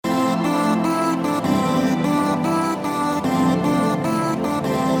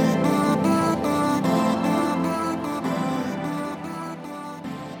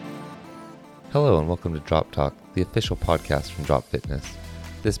Hello and welcome to Drop Talk, the official podcast from Drop Fitness.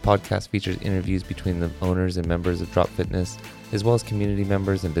 This podcast features interviews between the owners and members of Drop Fitness, as well as community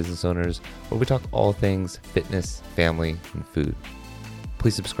members and business owners, where we talk all things fitness, family, and food.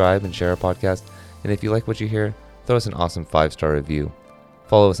 Please subscribe and share our podcast, and if you like what you hear, throw us an awesome 5-star review.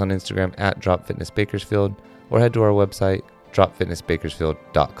 Follow us on Instagram at Drop Fitness Bakersfield, or head to our website,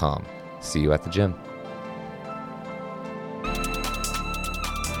 dropfitnessbakersfield.com. See you at the gym.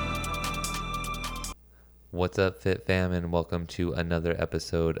 What's up, Fit Fam, and welcome to another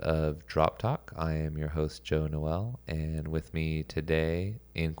episode of Drop Talk. I am your host, Joe Noel, and with me today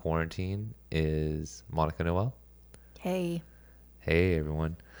in quarantine is Monica Noel. Hey. Hey,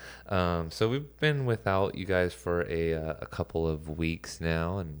 everyone. So we've been without you guys for a couple of weeks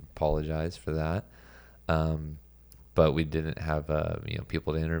now, and apologize for that. But we didn't have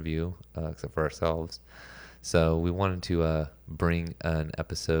people to interview except for ourselves. So we wanted to bring an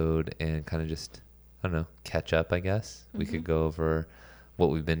episode and kind of just, I don't know, catch up, I guess. We could go over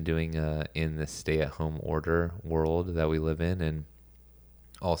what we've been doing in the stay-at-home order world that we live in, and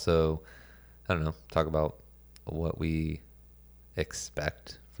also, I don't know, talk about what we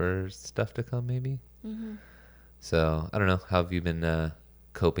expect for stuff to come, maybe. So, I don't know, how have you been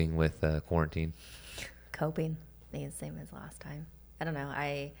coping with quarantine? Coping. I think it's the same as last time. I don't know.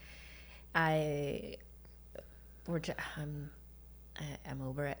 I'm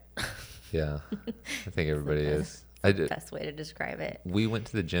over it. Yeah, I think everybody is. Best way to describe it. We went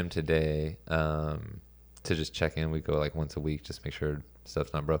to the gym today to just check in. We go like once a week, just make sure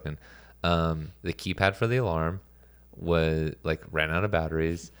stuff's not broken. The keypad for the alarm was like ran out of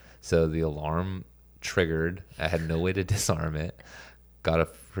batteries, so the alarm triggered. I had no way to disarm it. Got a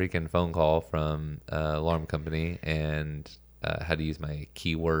freaking phone call from alarm company and had to use my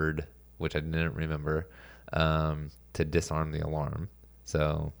keyword, which I didn't remember, to disarm the alarm.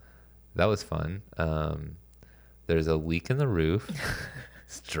 So that was fun. There's a leak in the roof.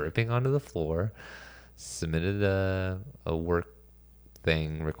 It's dripping onto the floor. Submitted a work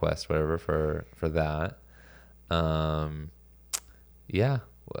thing request, whatever, for that. Yeah,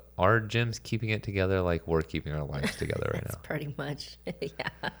 our gym's keeping it together like we're keeping our lives together right now. Pretty much. Yeah.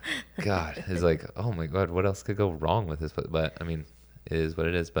 God, it's like, oh my God, what else could go wrong with this? But I mean, it is what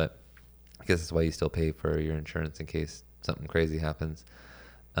it is. But I guess that's why you still pay for your insurance in case something crazy happens.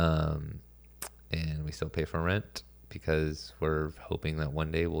 And we still pay for rent because we're hoping that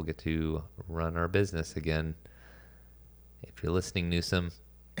one day we'll get to run our business again. If you're listening, Newsom,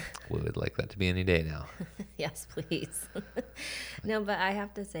 we would like that to be any day now. Yes, please. No, but I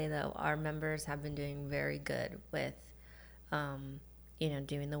have to say, though, our members have been doing very good with, doing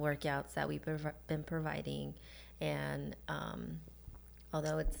the workouts that we've been providing. And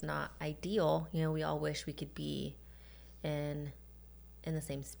although it's not ideal, we all wish we could be in the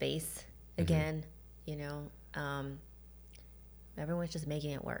same space again. Everyone's just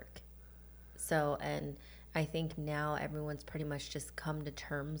making it work. So, and I think now everyone's pretty much just come to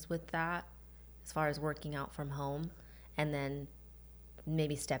terms with that as far as working out from home, and then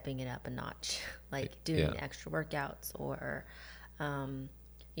maybe stepping it up a notch, like doing extra workouts or,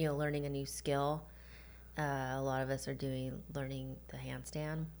 learning a new skill. A lot of us are learning the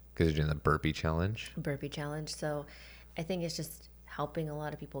handstand. Because you're doing the burpee challenge. So I think it's just helping a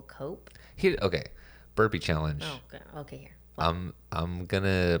lot of people cope. Okay, burpee challenge. Oh, okay, here. Well, I'm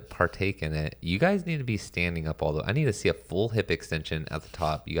gonna partake in it. You guys need to be standing up I need to see a full hip extension at the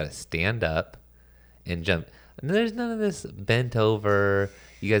top. You got to stand up and jump. And there's none of this bent over.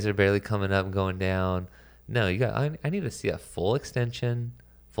 You guys are barely coming up and going down. No, I need to see a full extension,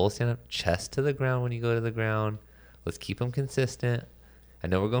 full stand up, chest to the ground when you go to the ground. Let's keep them consistent. I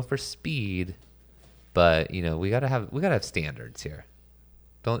know we're going for speed, but we gotta have standards here.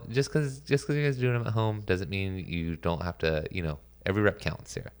 Don't just because you guys are doing them at home doesn't mean you don't have to. Every rep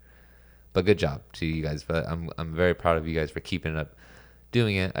counts here. But good job to you guys. But I'm very proud of you guys for keeping up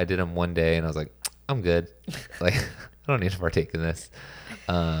doing it. I did them one day and I was like, I'm good. Like I don't need to partake in this.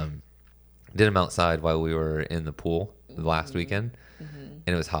 Did them outside while we were in the pool last weekend, and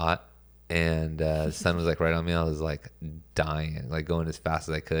it was hot. And the sun was like right on me. I was like dying, like going as fast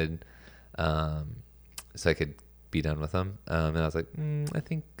as I could, so I could be done with them. And I was like, I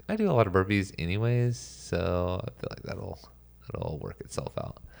think I do a lot of burpees anyways, so I feel like that'll work itself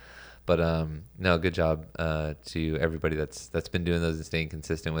out. But no, good job to everybody that's been doing those and staying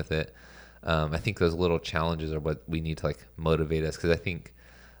consistent with it. I think those little challenges are what we need to like motivate us, because I think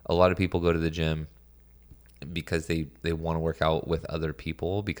a lot of people go to the gym because they want to work out with other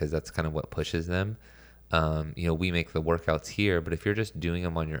people because that's kind of what pushes them. We make the workouts here, but if you're just doing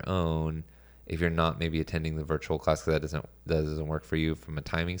them on your own, if you're not maybe attending the virtual class because that doesn't work for you from a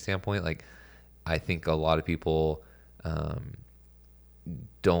timing standpoint, like I think a lot of people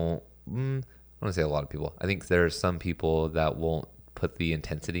don't. I want to say a lot of people. I think there are some people that won't put the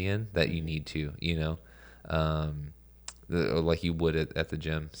intensity in that you need to, like you would at the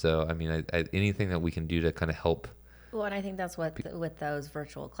gym. So, I mean, anything that we can do to kind of help. Well, and I think that's what with those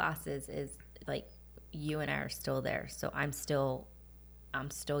virtual classes is like you and I are still there. So I'm still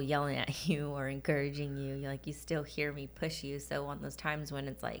yelling at you or encouraging you. Like you still hear me push you. So on those times when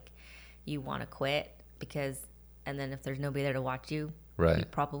it's like you want to quit and then if there's nobody there to watch you, Right. you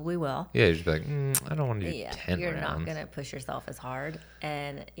probably will. Yeah, you're just like, I don't want to do 10 you're rounds. not going to push yourself as hard.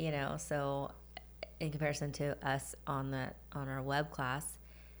 And, so in comparison to us on our web class,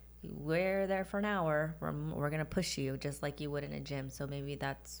 we're there for an hour. We're going to push you just like you would in a gym. So maybe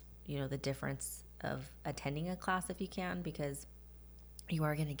that's, the difference of attending a class if you can, because you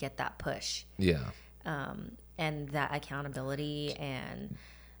are going to get that push. Yeah. And that accountability and...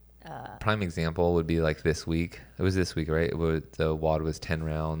 prime example would be like this week. It was this week, right? The WOD was 10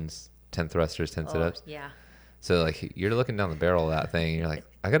 rounds, 10 thrusters, 10 sit-ups. Yeah. So like you're looking down the barrel of that thing and you're like,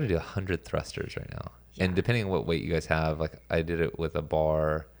 I got to do 100 thrusters right now. Yeah. And depending on what weight you guys have, like I did it with a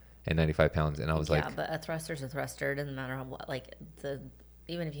bar and 95 pounds and I was like... Yeah, but a thruster's a thruster. It doesn't matter what, like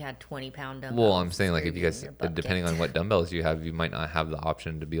even if you had 20-pound dumbbells. Well, I'm saying like if you guys, depending on what dumbbells you have, you might not have the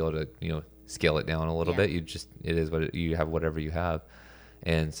option to be able to, scale it down a little bit. It is what you have, whatever you have.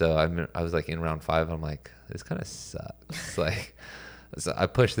 And so I was like in round 5, I'm like, this kind of sucks. Like, so I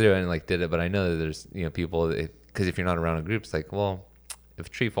pushed through and like did it, but I know that there's, people, because if you're not around a group, it's like, well, if a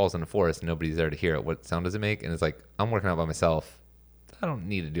tree falls in the forest and nobody's there to hear it, what sound does it make? And it's like, I'm working out by myself. I don't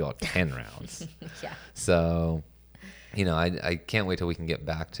need to do all 10 rounds. Yeah. So, I can't wait till we can get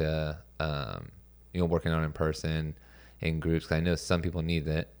back to, working on in person in groups. 'Cause I know some people need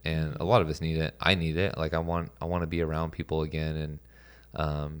it and a lot of us need it. I need it. Like I want to be around people again and,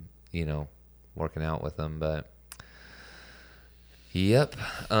 working out with them, but yep.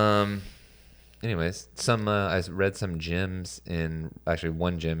 Anyways, I read some gyms actually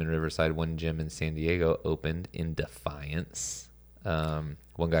one gym in Riverside, one gym in San Diego opened in defiance. One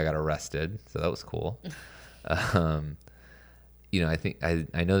guy got arrested, so that was cool. I think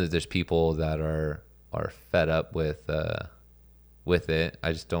I know that there's people that are fed up with it.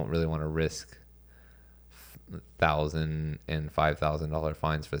 I just don't really want to risk $1,000 and $5,000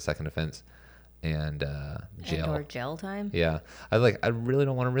 fines for the second offense and jail or jail time. Yeah, I really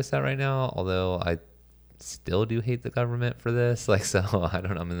don't want to risk that right now, although I still do hate the government for this. Like, so I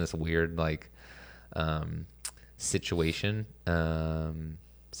don't know, I'm in this weird situation.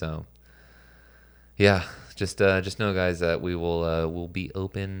 So yeah, just know, guys, that we'll be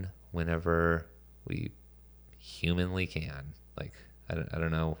open whenever we humanly can. Like, I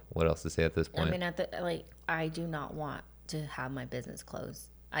don't know what else to say at this point. I mean, I do not want to have my business closed.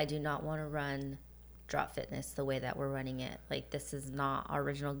 I do not want to run Drop Fitness the way that we're running it. Like, this is not our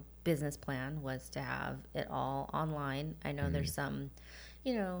original business plan, was to have it all online. I know there's some,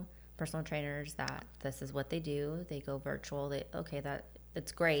 personal trainers that this is what they do. They go virtual.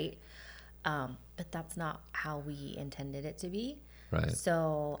 That's great. But that's not how we intended it to be. Right.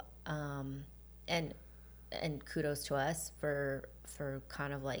 So, and kudos to us for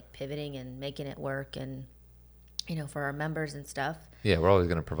kind of like pivoting and making it work, and for our members and stuff. Yeah, we're always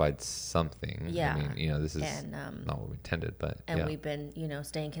going to provide something. Yeah. I mean, this is not what we intended, but we've been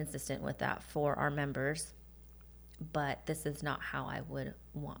staying consistent with that for our members. But this is not how I would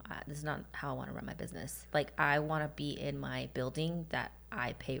want. This is not how I want to run my business. Like, I want to be in my building that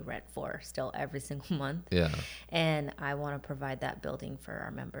I pay rent for still every single month. Yeah. And I want to provide that building for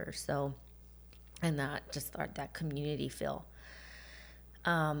our members. So, and that community feel.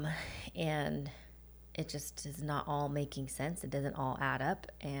 And it just is not all making sense. It doesn't all add up.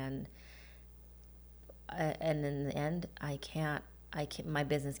 And in the end, I can't, my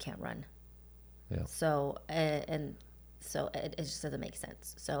business can't run. Yeah. So, so it just doesn't make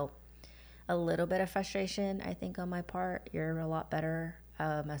sense. So a little bit of frustration, I think, on my part. You're a lot better,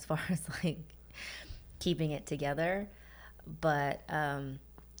 as far as like keeping it together, but,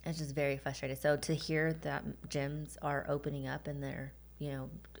 it's just very frustrated. So to hear that gyms are opening up and they're,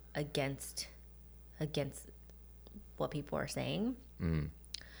 against what people are saying,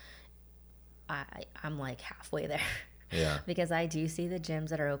 I'm like halfway there. Yeah. Because I do see the gyms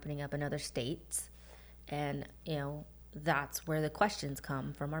that are opening up in other states, and that's where the questions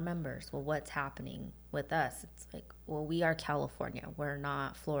come from our members. Well, what's happening with us? It's like, well, we are California. We're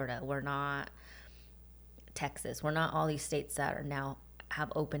not Florida. We're not Texas. We're not all these states that are now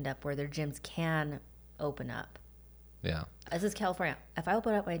have opened up where their gyms can open up. Yeah. This is California. If I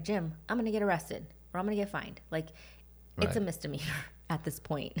open up my gym, I'm going to get arrested or I'm going to get fined. Like, it's a misdemeanor at this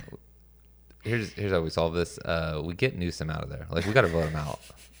point. here's how we solve this. We get Newsom out of there. Like, we got to vote him out,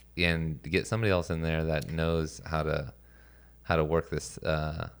 and get somebody else in there that knows how to work this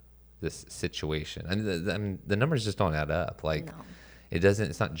this situation. I mean, the numbers just don't add up. Like, No. it doesn't.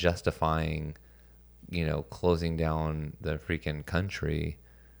 It's not justifying, closing down the freaking country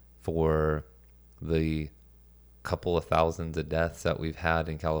for the couple of thousands of deaths that we've had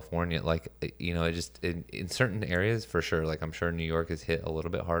in California. Like, it just in certain areas for sure. Like, I'm sure New York is hit a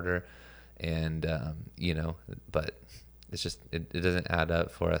little bit harder, and but it's just it doesn't add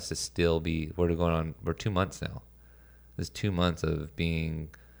up for us to still be. We're 2 months now. There's 2 months of being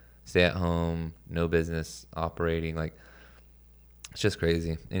stay at home, no business operating. Like, it's just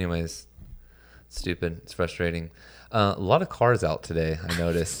crazy. Anyways, it's stupid. It's frustrating. A lot of cars out today, I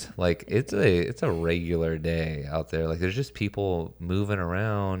noticed. Like, it's a regular day out there. Like, there's just people moving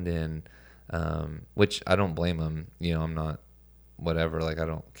around, and which I don't blame them. I'm not whatever. Like, I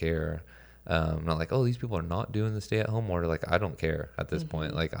don't care. I'm not like, oh, these people are not doing the stay at home order. Like, I don't care at this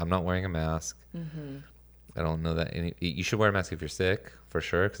point. Like, I'm not wearing a mask. I don't know that you should wear a mask if you're sick, for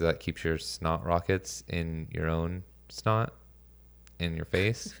sure, because that keeps your snot rockets in your own snot in your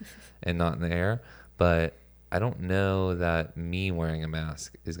face and not in the air. But I don't know that me wearing a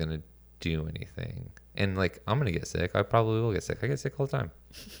mask is going to do anything. And, like, I'm going to get sick. I probably will get sick. I get sick all the time.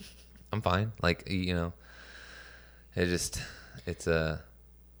 I'm fine. Like, it's I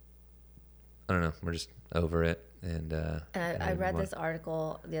don't know. We're just over it. And I read this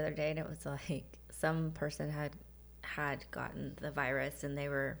article the other day, and it was like some person had gotten the virus, and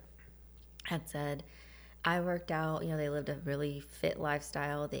had said, I worked out, they lived a really fit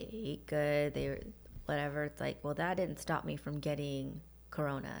lifestyle. They ate good. They were whatever. It's like, well, that didn't stop me from getting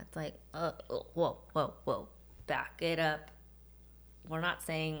corona. It's like, whoa, back it up. We're not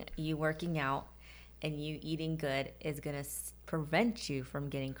saying you working out and you eating good is going to prevent you from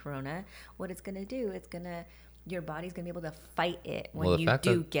getting corona. What it's going to do, your body's going to be able to fight it when you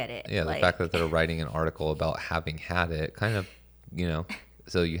do get it. Yeah, the fact that they're writing an article about having had it kind of,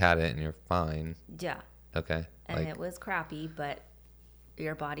 so you had it and you're fine. Yeah. Okay. And it was crappy, but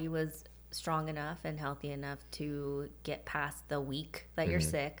your body was strong enough and healthy enough to get past the week that you're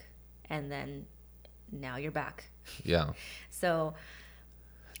sick, and then now you're back. Yeah. So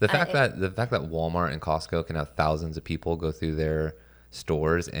the fact that Walmart and Costco can have thousands of people go through their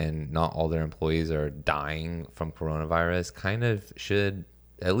stores and not all their employees are dying from coronavirus kind of should,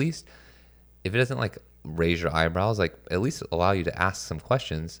 at least if it doesn't like raise your eyebrows, like at least allow you to ask some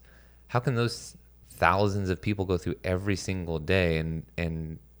questions. How can those thousands of people go through every single day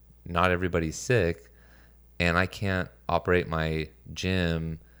and not everybody's sick, and I can't operate my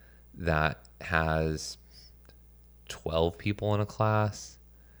gym that has 12 people in a class,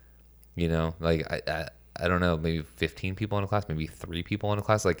 like I don't know, maybe 15 people in a class, maybe 3 people in a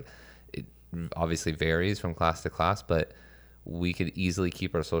class. Like, it obviously varies from class to class, but we could easily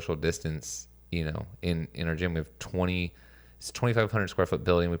keep our social distance, in our gym. We have it's a 2,500 square foot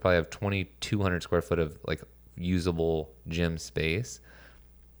building. We probably have 2,200 square foot of like usable gym space.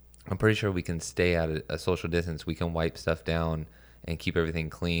 I'm pretty sure we can stay at a social distance. We can wipe stuff down and keep everything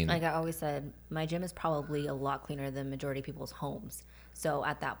clean. Like I always said, my gym is probably a lot cleaner than majority of people's homes. So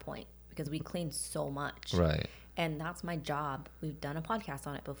at that point, because we clean so much. Right. And that's my job. We've done a podcast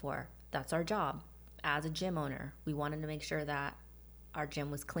on it before. That's our job. As a gym owner, we wanted to make sure that our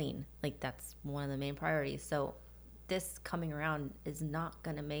gym was clean. Like, that's one of the main priorities. So this coming around is not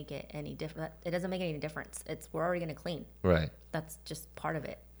going to make it any different. It doesn't make any difference. We're already going to clean. Right. That's just part of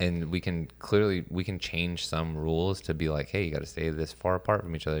it. And we can change some rules to be like, hey, you got to stay this far apart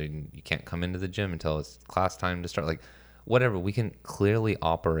from each other. You can't come into the gym until it's class time to start. Like, whatever. We can clearly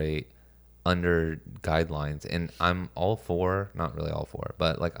operate under guidelines, and I'm all for, not really all for,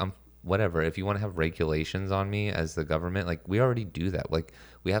 but like I'm whatever. If you want to have regulations on me as the government, like we already do that. Like,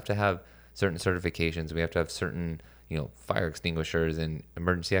 we have to have certain certifications. We have to have certain, fire extinguishers and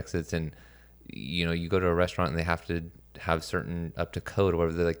emergency exits, and you go to a restaurant and they have to have certain up to code or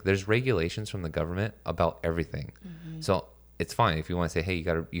whatever. They're like, there's regulations from the government about everything. Mm-hmm. So it's fine if you want to say, hey,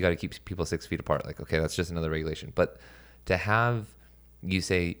 you gotta keep people 6 feet apart. Like, okay, that's just another regulation. But to have you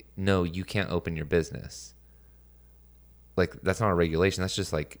say, no, you can't open your business, like, that's not a regulation. That's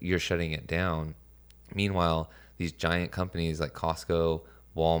just like you're shutting it down. Meanwhile, these giant companies like Costco,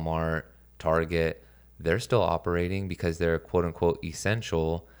 Walmart, Target, they're still operating because they're quote unquote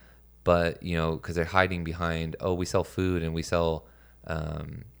essential, but because they're hiding behind, oh, we sell food and we sell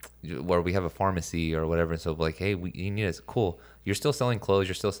where we have a pharmacy or whatever. And so like, hey, you need us. Cool. You're still selling clothes.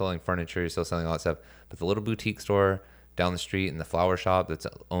 You're still selling furniture. You're still selling all that stuff. But the little boutique store down the street and the flower shop that's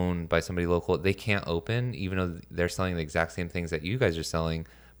owned by somebody local, they can't open, even though they're selling the exact same things that you guys are selling,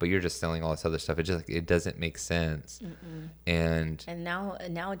 but you're just selling all this other stuff. It just, it doesn't make sense. And now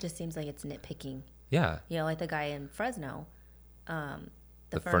it just seems like it's nitpicking. yeah, You know, like the guy in Fresno,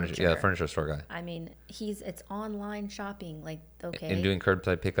 the furniture store guy. I mean, it's online shopping. Like, okay. And doing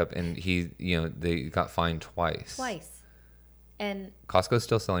curbside pickup, and they got fined twice. And Costco's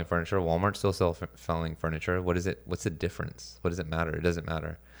still selling furniture. Walmart's still selling furniture. What is it? What's the difference? What does it matter? It doesn't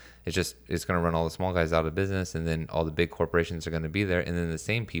matter. It's going to run all the small guys out of business, and then all the big corporations are going to be there. And then the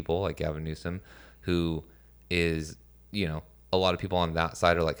same people like Gavin Newsom, who is, a lot of people on that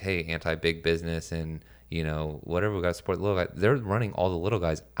side are like, hey, anti-big business and, whatever, we got to support the little guy. They're running all the little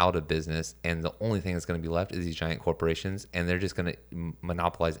guys out of business, and the only thing that's going to be left is these giant corporations, and they're just going to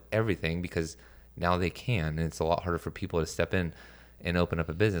monopolize everything because now they can, and it's a lot harder for people to step in and open up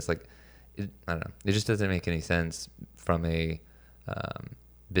a business. Like, I don't know. It just doesn't make any sense from a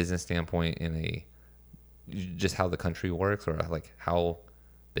business standpoint just how the country works, or like how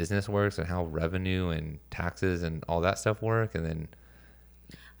business works and how revenue and taxes and all that stuff work. And then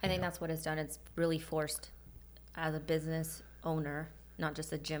I think that's what it's done. It's really forced, as a business owner, not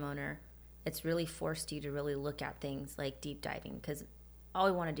just a gym owner, it's really forced you to really look at things like deep diving, because all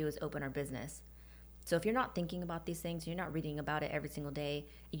we want to do is open our business. So if you're not thinking about these things, you're not reading about it every single day,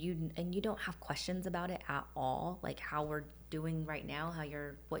 and you don't have questions about it at all, like how we're doing right now,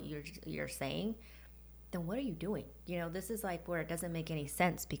 what you're saying, then what are you doing? This is like where it doesn't make any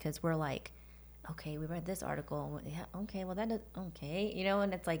sense, because we're like, okay, we read this article. Yeah, okay, well, that is okay.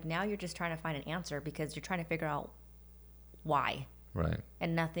 And it's like now you're just trying to find an answer because you're trying to figure out why. Right.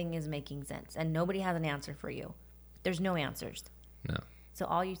 And nothing is making sense. And nobody has an answer for you. There's no answers. No. So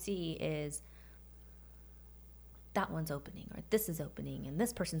all you see is that one's opening, or this is opening, and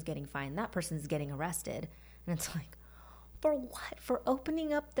this person's getting fined, that person's getting arrested. And it's like, for what? For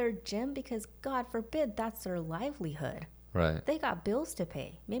opening up their gym? Because God forbid that's their livelihood. Right. They got bills to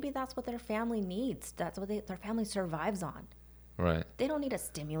pay. Maybe that's what their family needs. That's what their family survives on. Right. They don't need a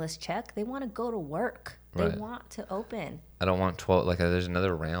stimulus check. They want to go to work. They want to open. I don't want 12. Like, there's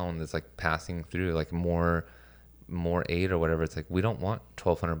another round that's like passing through, like more aid or whatever. It's like, we don't want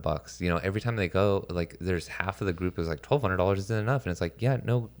 $1,200. Every time they go, like, there's half of the group is like, $1,200 isn't enough. And it's like, yeah,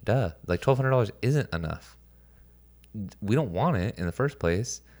 no, duh. Like, $1,200 isn't enough. We don't want it in the first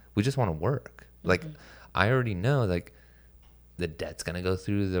place. We just want to work. Like, I already know, like, the debt's going to go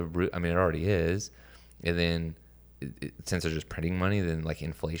through the roof. I mean, it already is. And then since they're just printing money, then like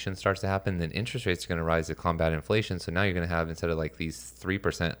inflation starts to happen. Then interest rates are going to rise to combat inflation. So now you're going to have, instead of like these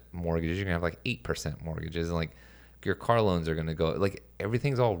 3% mortgages, you're going to have like 8% mortgages. And like your car loans are going to go, like,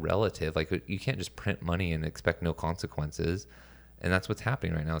 everything's all relative. Like, you can't just print money and expect no consequences. And that's what's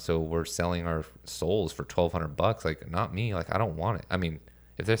happening right now. So we're selling our souls for $1,200. Like, not me. Like, I don't want it. I mean,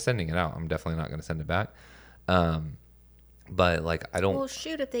 if they're sending it out, I'm definitely not going to send it back. But like, I don't. Well,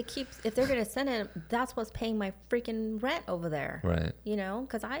 shoot, if they're going to send it, that's what's paying my freaking rent over there. Right.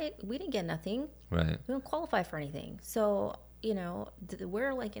 Because we didn't get nothing. Right. We don't qualify for anything. So,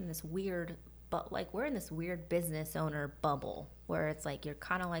 we're like in this weird, we're in this weird business owner bubble where it's like you're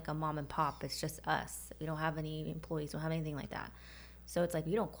kind of like a mom and pop. It's just us. We don't have any employees. We don't have anything like that. So it's like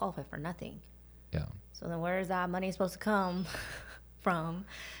we don't qualify for nothing. Yeah. So then where is that money supposed to come from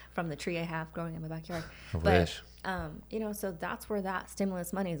the tree I have growing in my backyard? I wish. So that's where that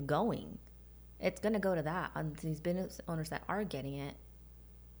stimulus money is going. It's going to go to that. And these business owners that are getting it,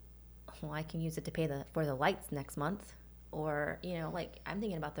 well, I can use it to pay for the lights next month. Or, like, I'm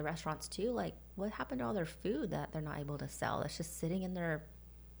thinking about the restaurants too. Like, what happened to all their food that they're not able to sell? It's just sitting in their,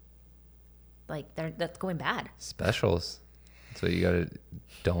 that's going bad. Specials. So you got to,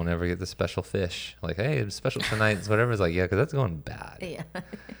 don't ever get the special fish. Like, hey, it's special tonight. It's whatever. It's like, yeah, because that's going bad. Yeah.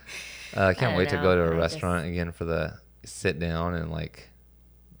 I can't wait to go to a restaurant again for the sit down and like,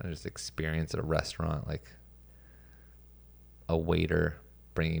 I just experience a restaurant, like a waiter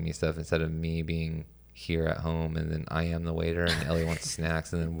bringing me stuff instead of me being here at home, and then I am the waiter, and Ellie wants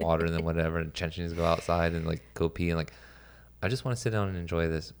snacks and then water and then whatever, and Chen needs to go outside and like go pee, and like, I just want to sit down and enjoy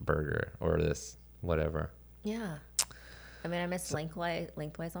this burger or this whatever. Yeah. I mean, I miss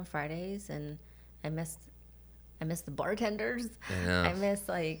lengthwise on Fridays, and I miss the bartenders. Yeah. I miss,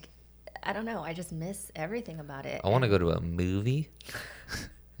 like, I don't know. I just miss everything about it. I want to go to a movie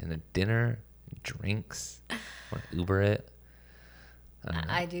and a dinner, drinks, or Uber it.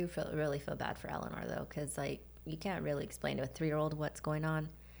 I do really feel bad for Eleanor, though, because, like, you can't really explain to a 3-year-old what's going on,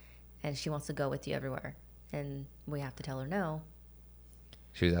 and she wants to go with you everywhere, and we have to tell her no.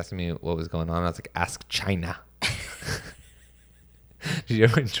 She was asking me what was going on. I was like, ask China. Did you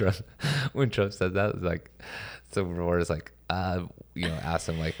ever when Trump said that? It was like, some reporters like, asked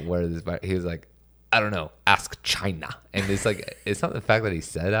him like, where is this? He was like, I don't know, ask China. And it's like, it's not the fact that he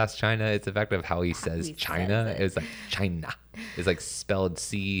said ask China, it's the fact of how he says he China. says it. It's like China. It's like spelled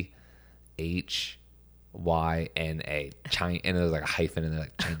CHYNA. China. And there's like a hyphen and they're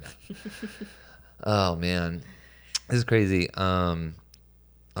like China. Oh man. This is crazy. On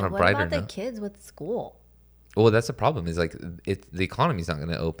a What brighter about the note. kids with school? Well, that's the problem. Is like the economy's not going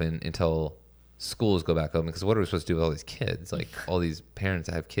to open until schools go back open. Because what are we supposed to do with all these kids? Like all these parents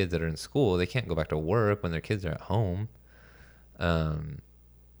that have kids that are in school, they can't go back to work when their kids are at home.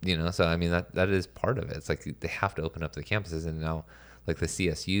 You know, so I mean that is part of it. It's like they have to open up the campuses, and now like the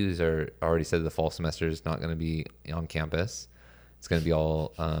CSUs are already said the fall semester is not going to be on campus. It's going to be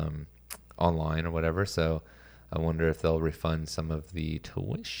all online or whatever. So I wonder if they'll refund some of the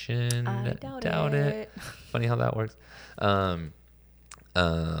tuition. I doubt it. Funny how that works.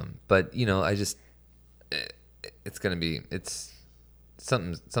 But you know, it's gonna be,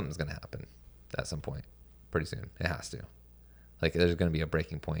 something's gonna happen at some point pretty soon. It has to. Like there's gonna be a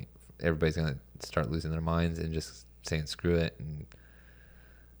breaking point. Everybody's gonna start losing their minds and just saying screw it and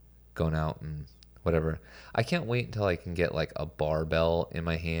going out and whatever. I can't wait until I can get like a barbell in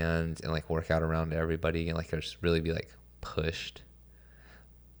my hands and like work out around everybody and like just really be like pushed.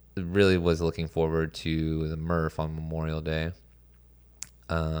 Really was looking forward to the Murph on Memorial Day.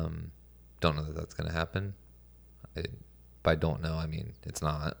 Don't know that that's gonna happen. By don't know, I mean it's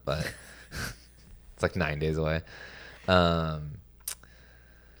not, but it's like 9 days away.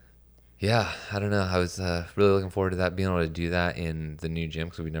 Yeah, I don't know. I was really looking forward to that, being able to do that in the new gym,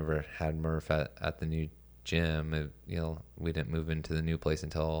 because we never had Murph at the new gym. You know, we didn't move into the new place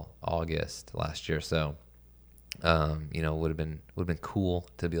until August last year, so you know, would have been cool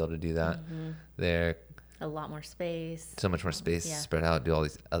to be able to do that there. A lot more space. So much more space Yeah. spread out, do all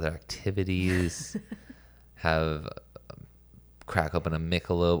these other activities, have crack open a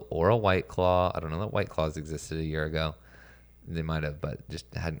Michelob or a White Claw. I don't know that White Claws existed a year ago. They might have, but just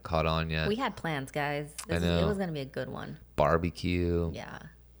hadn't caught on yet. We had plans, guys. I know. It was going to be a good one. Barbecue. Yeah.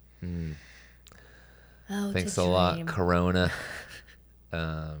 Oh, thanks to a lot, dream. Corona.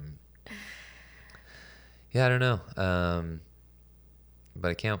 Yeah, I don't know. But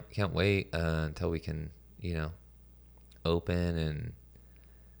I can't wait until we can, you know, open and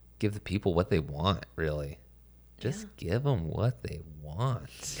give the people what they want, really. Just give them what they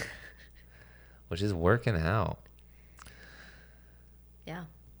want, which is working out. Yeah.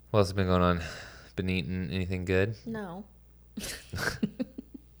 What else has been going on? Been eating anything good? No.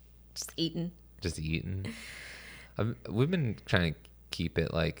 Just eating. Just eating. We've been trying to keep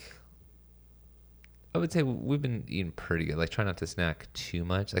it like, I would say we've been eating pretty good. Like try not to snack too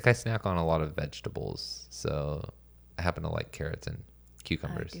much. Like I snack on a lot of vegetables, so I happen to like carrots and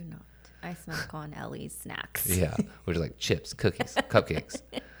cucumbers. I do not. I snack on Ellie's snacks. Yeah, which is like chips, cookies, cupcakes,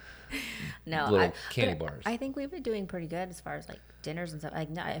 No, little candy but bars. I think we've been doing pretty good as far as like dinners and stuff.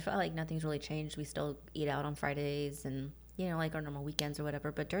 Like, I feel like nothing's really changed. We still eat out on Fridays and, you know, like our normal weekends or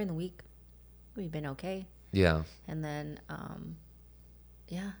whatever. But during the week, we've been okay. Yeah. And then,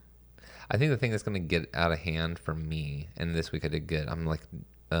 yeah. I think the thing that's going to get out of hand for me, and this week I did good, I'm like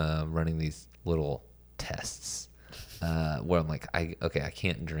running these little tests where I'm like, I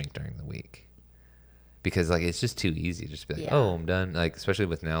can't drink during the week. Because like it's just too easy to just be like, Yeah. oh, I'm done. Like especially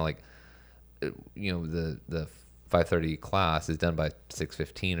with now, like you know, the 5:30 class is done by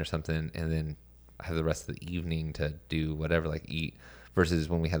 6:15 or something, and then I have the rest of the evening to do whatever, like eat. Versus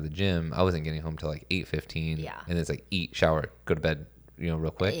when we had the gym, I wasn't getting home till like 8:15. Yeah. And it's like eat, shower, go to bed, you know,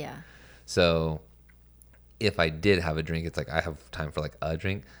 real quick. Yeah. So if I did have a drink, it's like I have time for like a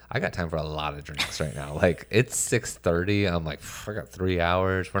drink. I got time for a lot of drinks right now. Like it's 6:30. I'm like, I got 3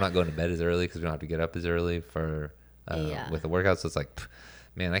 hours. We're not going to bed as early because we don't have to get up as early for with the workout. So it's like,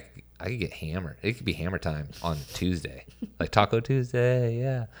 man, I could get hammered. It could be hammer time on Tuesday, like Taco Tuesday.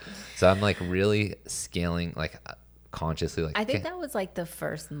 Yeah. So I'm like really scaling like consciously. Like I think okay. that was like the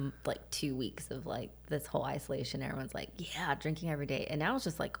first like 2 weeks of like this whole isolation. Everyone's like, yeah, drinking every day. And now it's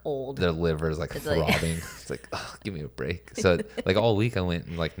just like old. Their liver is like It's like- throbbing. It's like, oh, give me a break. So like all week I went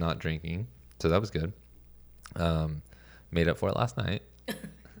and like not drinking. So that was good. Made up for it last night.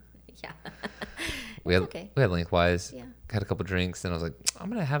 Yeah. We had okay. we had lengthwise. Yeah. Had a couple drinks and I was like, I'm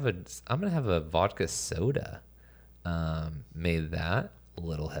gonna have a vodka soda. Made that a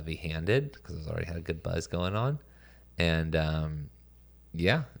little heavy handed because I already had a good buzz going on. And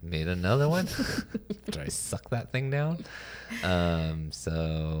yeah, made another one. Try to suck that thing down.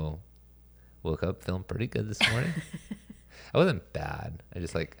 So woke up feeling pretty good this morning. I wasn't bad. I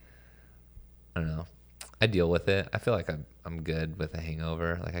just like, I don't know. I deal with it. I feel like I'm good with a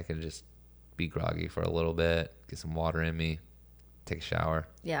hangover. Like I could just be groggy for a little bit, get some water in me, take a shower,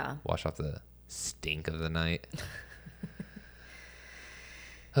 Yeah. wash off the stink of the night.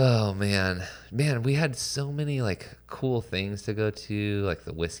 Oh man, we had so many like cool things to go to, like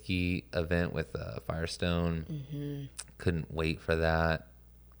the whiskey event with Firestone. Mm-hmm. Couldn't wait for that.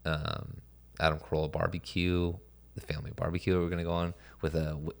 Adam Carolla barbecue, the family barbecue we're gonna go on with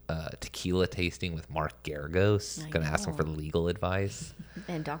a tequila tasting with Mark Garagos. Gonna ask him for legal advice.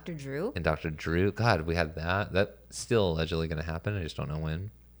 And Dr. Drew. God, we had that. That's still allegedly gonna happen. I just don't know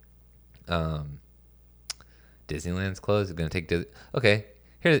when. Disneyland's closed. It's gonna take okay.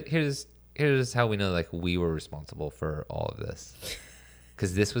 Here's how we know like we were responsible for all of this,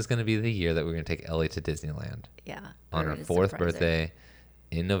 because this was going to be the year that we were going to take Ellie to Disneyland. Yeah. On her 4th birthday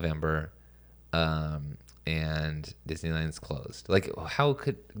in November, and Disneyland's closed. Like, how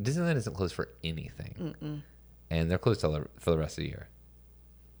could Disneyland isn't closed for anything, and they're closed for the rest of the year.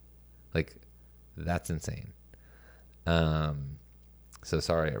 Like, that's insane. So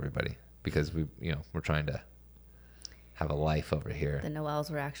sorry everybody, because we're trying to have a life over here. The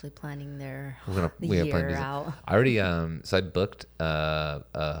Noels were actually planning their year out. I already so I booked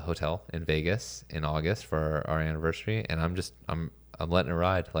a hotel in Vegas in August for our anniversary, and I'm letting it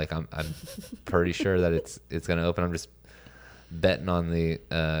ride. Like I'm pretty sure that it's gonna open. I'm just betting on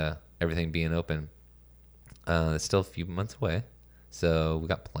the everything being open. It's still a few months away, so we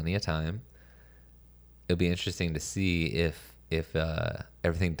got plenty of time. It'll be interesting to see if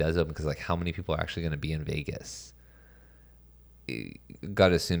everything does open, because like how many people are actually going to be in Vegas. Got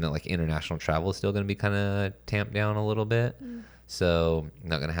to assume that like international travel is still going to be kind of tamped down a little bit. So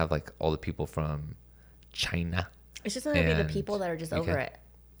not going to have like all the people from China. It's just going to be the people that are just over it.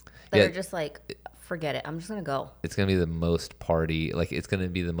 That are just like, forget it. I'm just going to go. It's going to be the most party. Like it's going to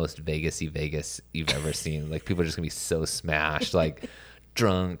be the most Vegas-y Vegas you've ever seen. Like people are just going to be so smashed, like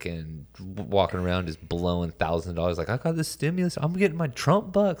drunk and walking around just blowing $1,000. Like, I got this stimulus. I'm getting my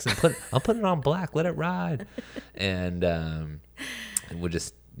Trump bucks and I'm putting it on black. Let it ride. And we'll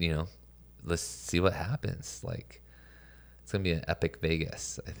just, let's see what happens. Like, it's going to be an epic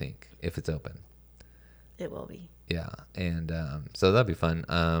Vegas, I think, if it's open. It will be. Yeah. And so that'll be fun.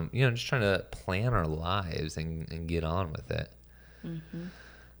 Just trying to plan our lives and get on with it. Mm-hmm.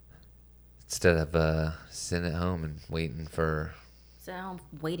 Instead of sitting at home and waiting for... So now I'm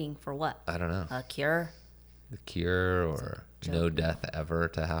waiting for what? I don't know. A cure? The cure, or no death ever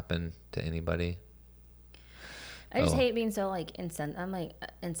to happen to anybody. I just hate being so like I'm like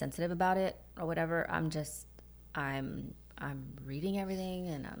insensitive about it or whatever. I'm reading everything,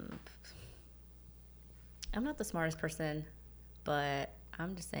 and I'm not the smartest person, but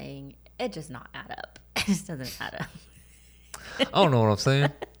I'm just saying it does not add up. It just doesn't add up. I don't know what I'm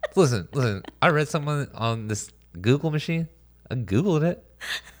saying. Listen. I read something on this Google machine. I Googled it.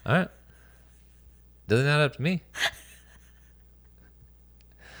 All right. Doesn't add up to me.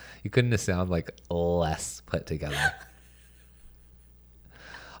 You couldn't have sounded like less put together.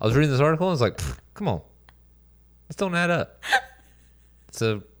 I was reading this article and I was like, come on. This don't add up.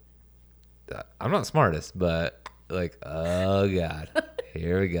 So I'm not the smartest, but like, oh God,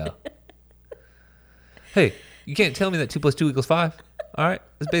 here we go. Hey, you can't tell me that 2 + 2 = 5. All right.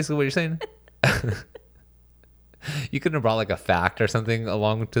 That's basically what you're saying. You couldn't have brought like a fact or something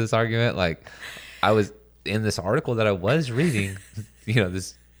along to this argument. Like, I was in this article that I was reading,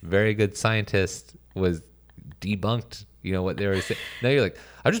 this very good scientist was debunked, what they were saying. Now you're like,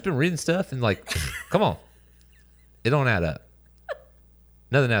 I've just been reading stuff and like, come on. It don't add up.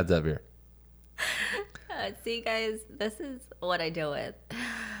 Nothing adds up here. See, guys, this is what I deal with.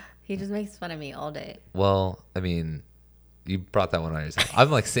 He just makes fun of me all day. Well, I mean... You brought that one on yourself. I'm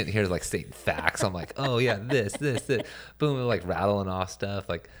like sitting here like stating facts. I'm like, oh yeah, this. Boom, like rattling off stuff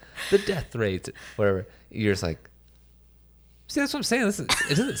like the death rates, whatever. You're just like, see, that's what I'm saying.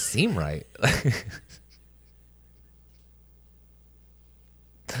 It doesn't seem right.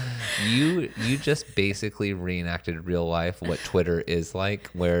 You just basically reenacted real life what Twitter is like,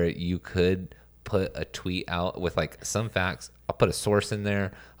 where you could put a tweet out with like some facts. I'll put a source in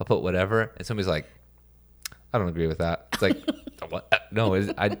there. I'll put whatever, and somebody's like, I don't agree with that. It's like, what? No,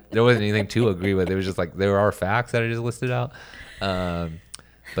 there wasn't anything to agree with. It was just like, there are facts that I just listed out.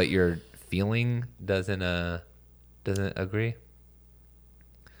 But your feeling doesn't agree.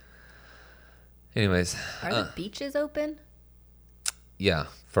 Anyways. Are the beaches open? Yeah,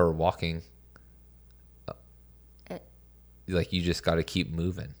 for walking. Like, you just got to keep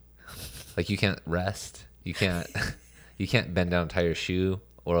moving. Like, you can't rest. You can't bend down and tie your shoe,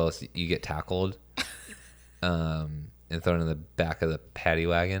 or else you get tackled. And thrown in the back of the paddy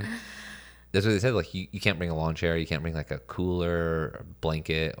wagon. That's what they said. Like, you can't bring a lawn chair. You can't bring like a cooler or a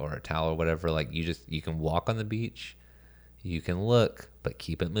blanket or a towel or whatever. Like, you can walk on the beach. You can look, but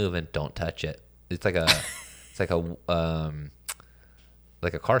keep it moving. Don't touch it. It's like a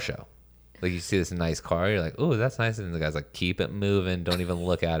car show. Like you see this nice car, you're like, "Oh, that's nice," and the guy's like, "Keep it moving. Don't even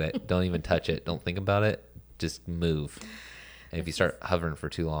look at it. Don't even touch it. Don't think about it. Just move." And if you start hovering for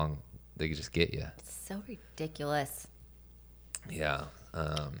too long, they can just get you. It's so ridiculous. Yeah.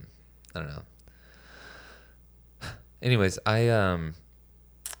 I don't know. Anyways, I'm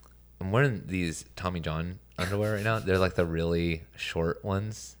wearing these Tommy John underwear right now. They're like the really short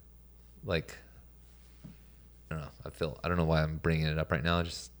ones. Like, I don't know. I don't know why I'm bringing it up right now.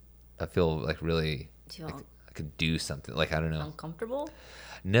 I feel like really like I could do something. Like, I don't know. Uncomfortable?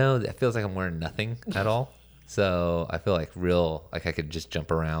 No, it feels like I'm wearing nothing at all. So I feel like like I could just jump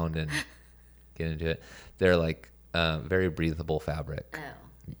around and get into it. They're like very breathable fabric. Oh,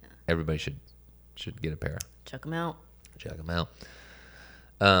 yeah. Everybody should get a pair. Check them out. Check them out.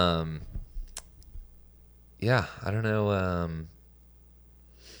 Yeah, I don't know.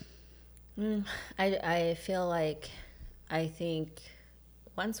 I feel like I think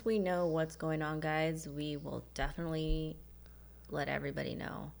once we know what's going on, guys, we will definitely let everybody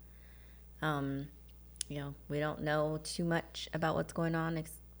know. We don't know too much about what's going on.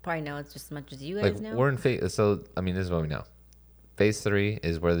 Probably know it's just as much as you guys know. We're in phase. So I mean, this is what we know. Phase 3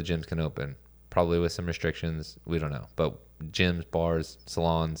 is where the gyms can open, probably with some restrictions. We don't know, but gyms, bars,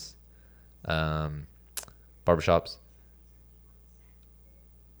 salons, barbershops,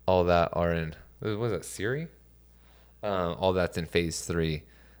 all that are in. What was it, Siri? All that's in phase 3,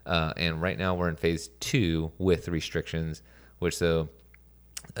 and right now we're in phase 2 with restrictions, which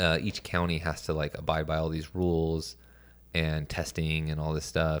each county has to like abide by all these rules and testing and all this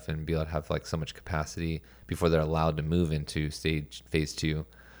stuff and be able to have like so much capacity before they're allowed to move into phase 2.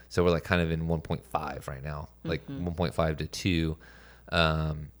 So we're like kind of in 1.5 right now, like 1.5 to 2.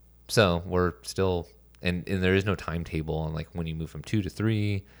 So we're still, and there is no timetable on like when you move from 2 to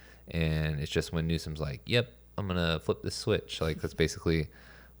 3. And it's just when Newsom's like, yep, I'm going to flip this switch. Like that's basically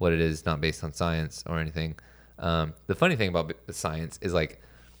what it is, not based on science or anything. The funny thing about the science is like,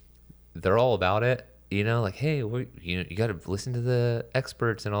 they're all about it, like, hey, you got to listen to the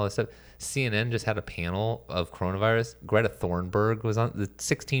experts and all this stuff. CNN just had a panel of coronavirus. Greta Thunberg was on, the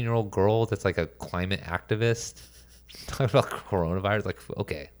 16-year-old girl that's like a climate activist talking about coronavirus. Like,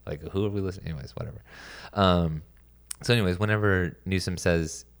 okay, like who are we listening? Anyways, whatever. So anyways, whenever Newsom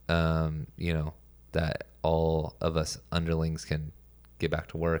says, that all of us underlings can get back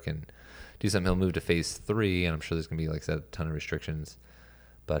to work and do something, he'll move to phase 3. And I'm sure there's going to be, like I said, a ton of restrictions.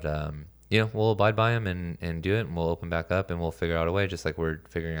 But, we'll abide by them and do it, and we'll open back up, and we'll figure out a way, just like we're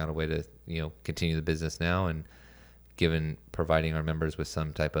figuring out a way to, continue the business now and providing our members with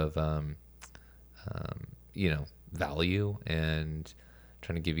some type of, value and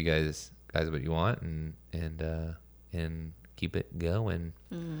trying to give you guys what you want and keep it going.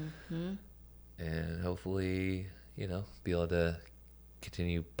 Mm-hmm. And hopefully, be able to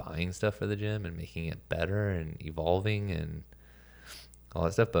continue buying stuff for the gym and making it better and evolving and all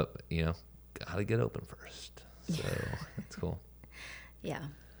that stuff, but gotta get open first. So that's cool. Yeah.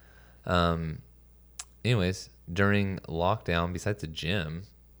 Anyways, during lockdown, besides the gym,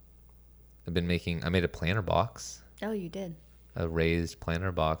 I made a planner box. Oh, you did. A raised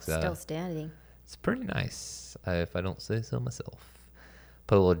planner box. Still standing. It's pretty nice, if I don't say so myself.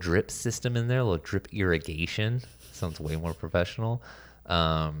 Put a little drip system in there, a little drip irrigation. Sounds way more professional.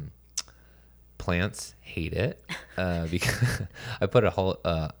 Plants hate it because I put a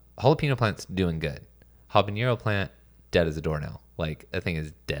jalapeno plant's doing good. Habanero plant dead as a doornail. Like that thing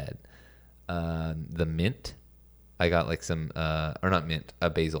is dead. The mint, I got like some or not mint,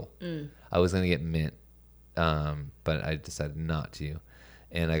 basil. I was gonna get mint, but I decided not to,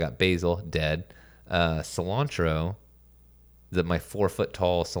 and I got basil dead. Cilantro, my 4-foot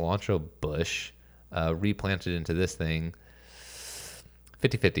tall cilantro bush, replanted into this thing.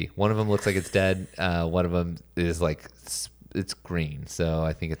 50-50. One of them looks like it's dead. One of them is like it's green, so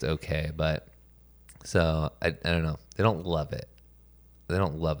I think it's okay. But so I don't know. They don't love it. They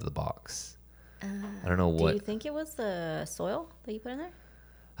don't love the box. I don't know what. Do you think it was the soil that you put in there?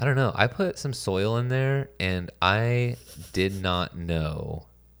 I don't know. I put some soil in there, and I did not know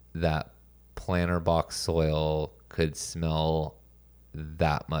that planter box soil could smell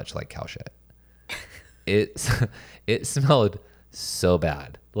that much like cow shit. It smelled so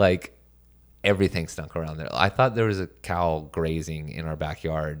bad. Like everything stunk around there. I thought there was a cow grazing in our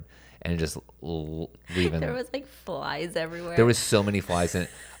backyard and just leaving. There was like flies everywhere. There was so many flies in it.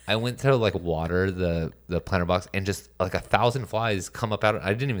 I went to like water the planter box and just like 1,000 flies come up out.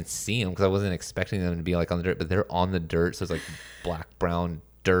 I didn't even see them because I wasn't expecting them to be like on the dirt, but they're on the dirt. So it's like black, brown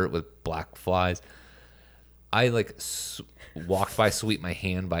dirt with black flies. I like walked by, swept my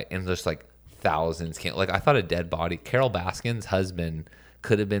hand by, and just like thousands can't. Like I thought a dead body. Carol Baskin's husband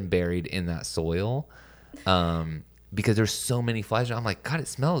could have been buried in that soil, because there's so many flies. I'm like, God, it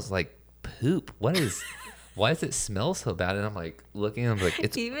smells like poop. What is? Why does it smell so bad? And I'm like looking, I'm like,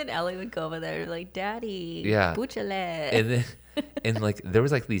 it's Even Ellie would go over there like, Daddy, yeah. búchale. And then and like there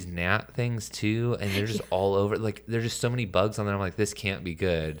was like these gnat things too, and they're just all over. Like there's just so many bugs on there. I'm like, this can't be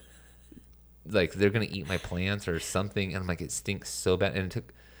good. Like they're gonna eat my plants or something. And I'm like, it stinks so bad. And it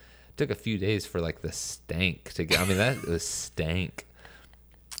took a few days for like the stank to get. I mean, that was stank.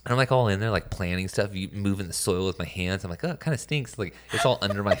 And I'm like all in there, like planting stuff, moving the soil with my hands. I'm like, oh, it kind of stinks. Like it's all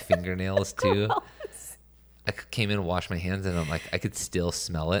under my fingernails too. I came in and washed my hands, and I'm like, I could still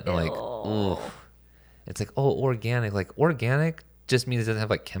smell it. And I'm like, oh, it's like, oh, organic. Like organic just means it doesn't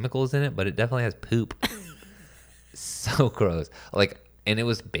have like chemicals in it, but it definitely has poop. So gross. Like, and it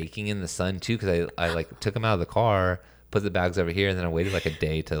was baking in the sun too, because I like took them out of the car, put the bags over here, and then I waited like a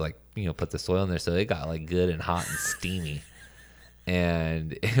day to like, you know, put the soil in there, so it got like good and hot and steamy.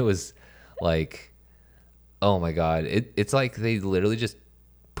 And it was like, oh my God, it's like they literally just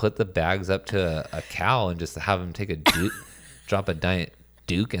put the bags up to a cow and just have them take a drop a giant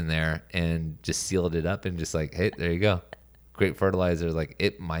Duke in there and just sealed it up and just like, hey, there you go, great fertilizer. Like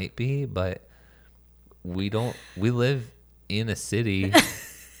it might be, but we live in a city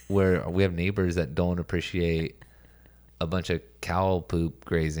where we have neighbors that don't appreciate a bunch of cow poop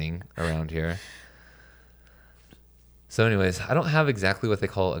grazing around here. So anyways, I don't have exactly what they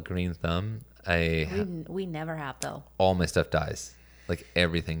call a green thumb. We never have though. All my stuff dies. Like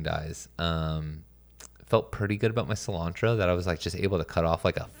everything dies. Felt pretty good about my cilantro that I was like just able to cut off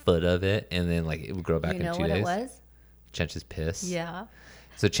like a foot of it, and then like it would grow back in 2 days. You know what it was? Chench's piss. Yeah.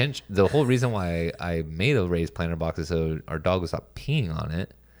 So Chench, the whole reason why I made a raised planter box is so our dog would stop peeing on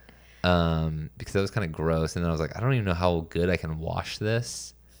it, because that was kind of gross. And then I was like, I don't even know how good I can wash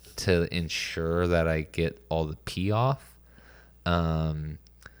this to ensure that I get all the pee off.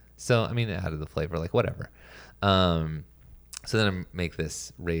 So I mean, it added the flavor, like whatever. So then I make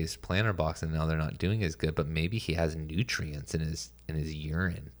this raised planter box, and now they're not doing as good. But maybe he has nutrients in his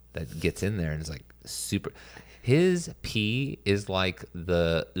urine that gets in there and is like super. His pee is like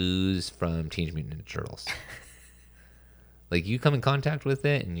the ooze from Teenage Mutant Ninja Turtles. Like you come in contact with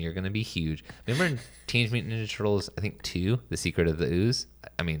it, and you're gonna be huge. Remember in Teenage Mutant Ninja Turtles, I think 2, The Secret of the Ooze.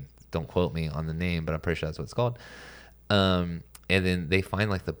 I mean, don't quote me on the name, but I'm pretty sure that's what it's called. And then they find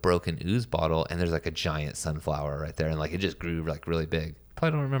like the broken ooze bottle, and there's like a giant sunflower right there, and like it just grew like really big.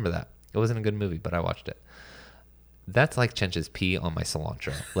 Probably don't remember that. It wasn't a good movie, but I watched it. That's like Chench's pee on my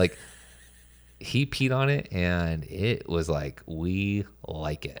cilantro. Like he peed on it, and it was like, we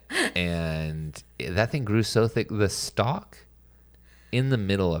like it. And that thing grew so thick. The stalk in the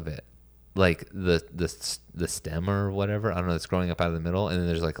middle of it, like the stem or whatever, I don't know, it's growing up out of the middle, and then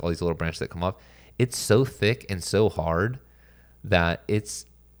there's like all these little branches that come off. It's so thick and so hard that it's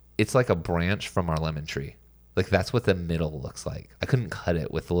like a branch from our lemon tree. Like that's what the middle looks like. I couldn't cut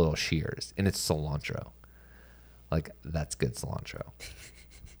it with the little shears, and it's cilantro. Like that's good cilantro.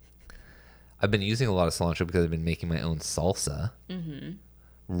 I've been using a lot of cilantro because I've been making my own salsa,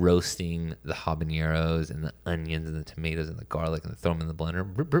 roasting the habaneros and the onions and the tomatoes and the garlic, and throw them in the blender.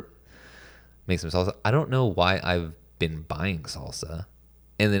 Burp, burp. Make some salsa. I don't know why I've been buying salsa.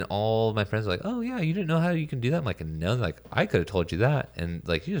 And then all my friends are like, oh, yeah, you didn't know how you can do that? I'm like, no. They're like, I could have told you that. And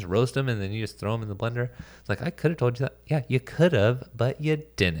like, you just roast them and then you just throw them in the blender. It's like, I could have told you that. Yeah, you could have, but you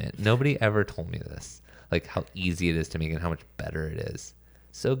didn't. Nobody ever told me this. Like how easy it is to make and how much better it is.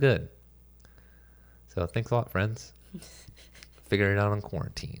 So good. So thanks a lot, friends. Figure it out on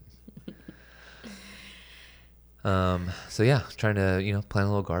quarantine. So yeah, trying to, plant a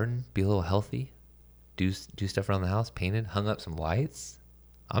little garden, be a little healthy, do stuff around the house, painted, hung up some lights.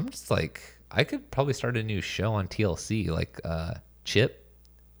 I'm just like, I could probably start a new show on TLC, like Chip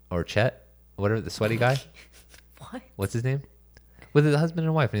or Chet, whatever, the sweaty guy. What? What's his name? With the husband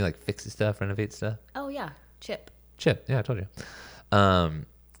and wife, and he like fixes stuff, renovates stuff. Oh yeah, Chip. Chip, yeah, I told you. And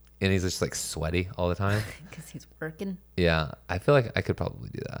he's just like sweaty all the time. Because he's working. Yeah, I feel like I could probably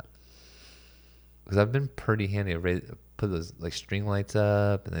do that. Because I've been pretty handy. I put those like string lights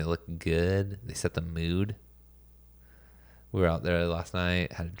up, and they look good. They set the mood. We were out there last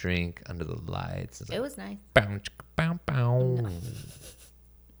night, had a drink under the lights. It was nice. Bow, chicka, bow, bow. No.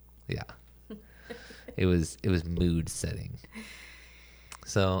 Yeah. It was mood setting.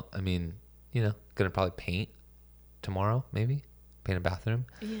 So, I mean, gonna probably paint tomorrow, maybe. Paint a bathroom.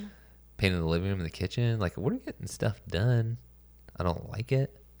 Yeah. Paint in the living room and the kitchen. Like, we're getting stuff done. I don't like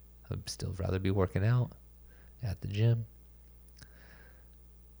it. I'd still rather be working out at the gym.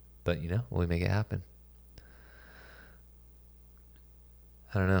 But, we make it happen.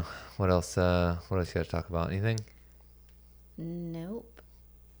 I don't know. What else you got to talk about? Anything? Nope.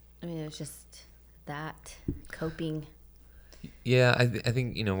 I mean, it was just that coping. Yeah, I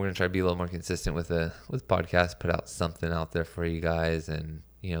think, we're going to try to be a little more consistent with podcasts, put out something out there for you guys, and,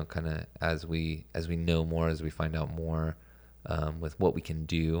 kind of as we know more, as we find out more with what we can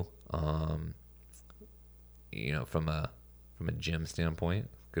do, from a gym standpoint,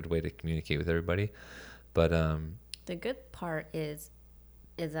 good way to communicate with everybody. But the good part is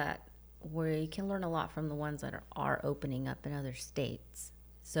that we can learn a lot from the ones that are opening up in other states.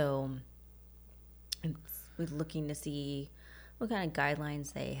 So we're looking to see what kind of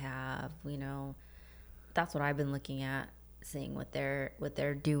guidelines they have. That's what I've been looking at, seeing what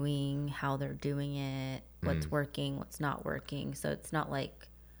they're doing, how they're doing it, what's working, what's not working. So it's not like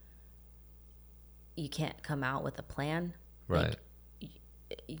you can't come out with a plan. Right.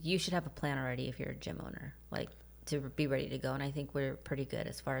 You should have a plan already if you're a gym owner, like to be ready to go. And I think we're pretty good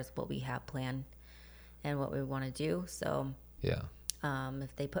as far as what we have planned and what we want to do. So yeah,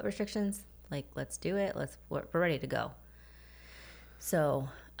 if they put restrictions, like, let's do it. We're ready to go. So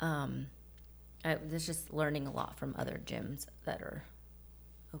there's just learning a lot from other gyms that are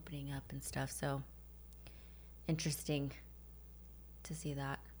opening up and stuff. So interesting to see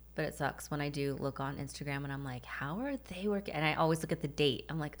that. But it sucks when I do look on Instagram and I'm like, how are they working? And I always look at the date.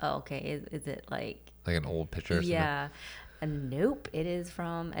 I'm like, oh, okay. Is it like an old picture or something? Yeah. And nope, it is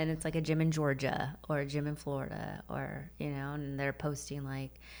from, and it's like a gym in Georgia or a gym in Florida, or, and they're posting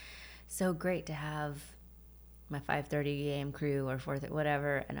like, so great to have my 5:30 a.m. crew or 4:30,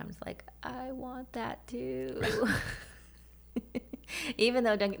 whatever. And I'm just like, I want that too. Even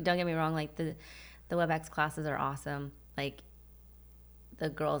though, don't get me wrong, like the WebEx classes are awesome. Like the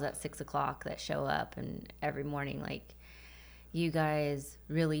girls at 6:00 that show up and every morning, like, you guys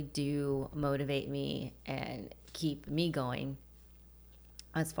really do motivate me and keep me going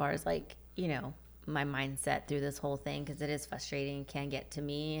as far as like, my mindset through this whole thing, because it is frustrating, can get to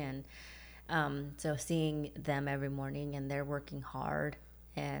me. And so seeing them every morning, and they're working hard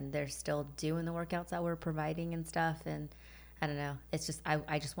and they're still doing the workouts that we're providing and stuff. And I don't know, it's just,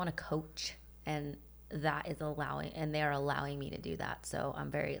 I just want to coach, and that is and they're allowing me to do that. So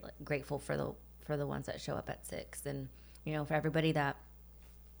I'm very grateful for the ones that show up at 6, and for everybody that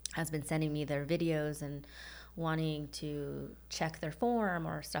has been sending me their videos and wanting to check their form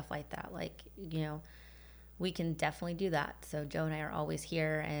or stuff like that. Like, we can definitely do that. So Joe and I are always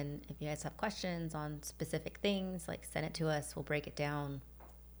here, and if you guys have questions on specific things, like, send it to us. We'll break it down.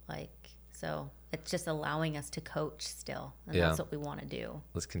 So it's just allowing us to coach still, and that's what we want to do.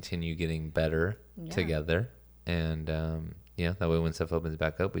 Let's continue getting better together, and that way when stuff opens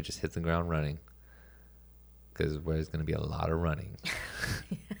back up, we just hit the ground running, because there's going to be a lot of running.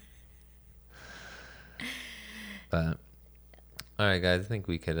 But all right, guys, I think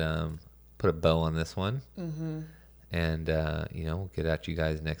we could put a bow on this one. And we'll get at you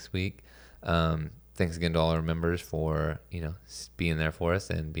guys next week. Thanks again to all our members for being there for us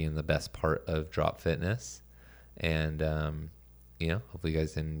and being the best part of Drop Fitness. And hopefully you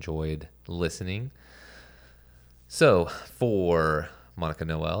guys enjoyed listening. So for Monica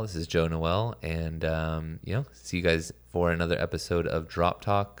Noel, this is Joe Noel, and see you guys for another episode of Drop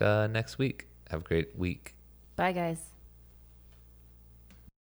Talk next week. Have a great week. Bye, guys.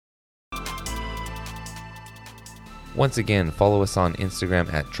 Once again, follow us on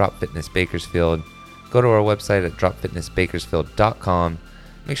Instagram at Drop Fitness Bakersfield. Go to our website at dropfitnessbakersfield.com.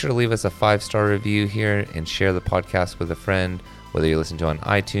 Make sure to leave us a 5-star review here and share the podcast with a friend, whether you listen to it on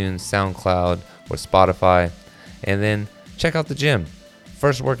iTunes, SoundCloud, or Spotify. And then check out the gym.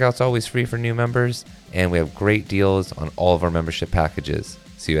 First workout's always free for new members, and we have great deals on all of our membership packages.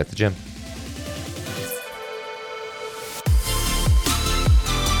 See you at the gym.